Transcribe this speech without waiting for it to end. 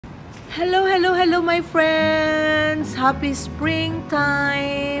Hello, hello, hello, my friends! Happy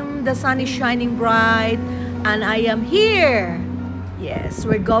springtime! The sun is shining bright, and I am here. Yes,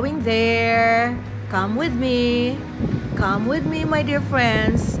 we're going there. Come with me. Come with me, my dear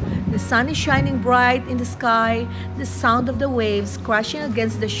friends. The sun is shining bright in the sky. The sound of the waves crashing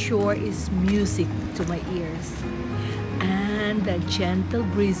against the shore is music to my ears. And the gentle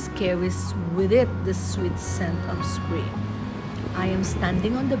breeze carries with it the sweet scent of spring. I am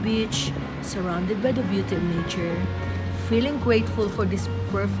standing on the beach, surrounded by the beauty of nature, feeling grateful for this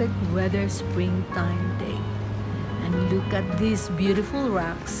perfect weather springtime day. And look at these beautiful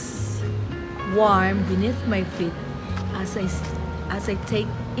rocks, warm beneath my feet as I take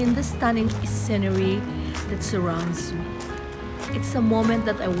in the stunning scenery that surrounds me. It's a moment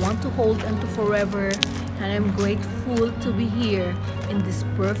that I want to hold onto forever, and I'm grateful to be here in this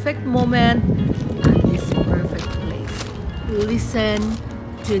perfect moment and this perfect place. Listen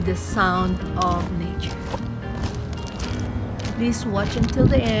to the sound of nature. Please watch until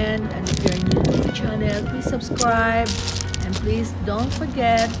the end, and if you're new to the channel, please subscribe, and please don't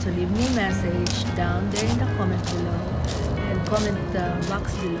forget to leave me a message down there in the comment below and comment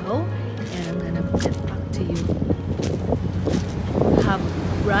box below, and I'm gonna get back to you. Have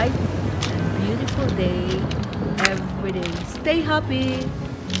a bright and beautiful day every day. Stay happy.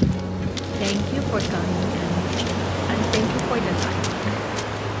 Thank you for coming and watching, and thank you for the time.